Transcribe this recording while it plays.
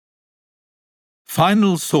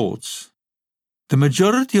Final thoughts. The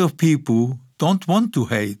majority of people don't want to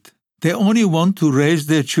hate. They only want to raise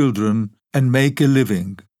their children and make a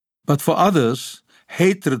living. But for others,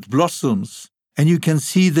 hatred blossoms, and you can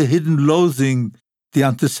see the hidden loathing, the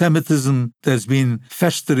anti-Semitism that's been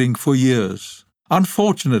festering for years.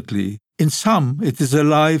 Unfortunately, in some it is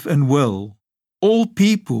alive and well. All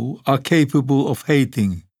people are capable of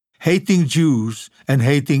hating Jews and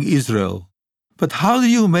hating Israel. But how do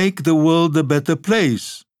you make the world a better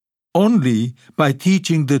place? Only by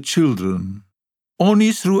teaching the children.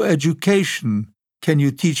 Only through education can you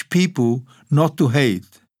teach people not to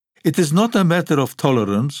hate. It is not a matter of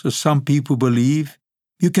tolerance, as some people believe.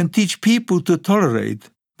 You can teach people to tolerate,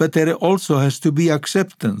 but there also has to be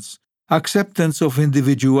acceptance of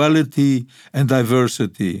individuality and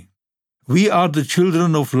diversity. We are the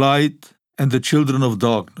children of light and the children of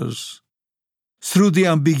darkness. Through the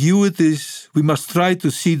ambiguities, we must try to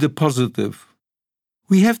see the positive.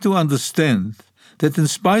 We have to understand that in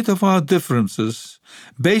spite of our differences,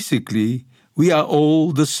 basically, we are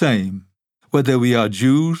all the same, whether we are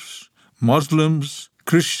Jews, Muslims,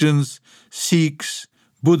 Christians, Sikhs,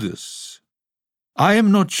 Buddhists. I am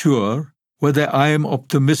not sure whether I am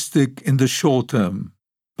optimistic in the short term,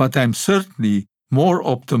 but I'm certainly more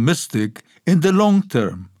optimistic in the long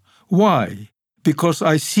term. Why? Because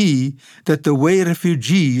I see that the way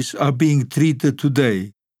refugees are being treated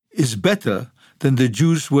today is better than the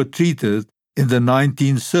Jews were treated in the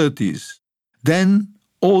 1930s. Then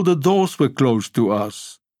all the doors were closed to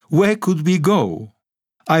us. Where could we go?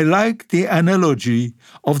 I like the analogy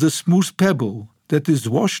of the smooth pebble that is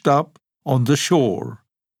washed up on the shore.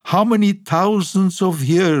 How many thousands of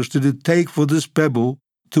years did it take for this pebble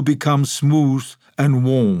to become smooth and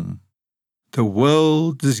warm? The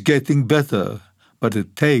world is getting better, but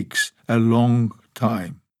it takes a long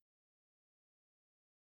time.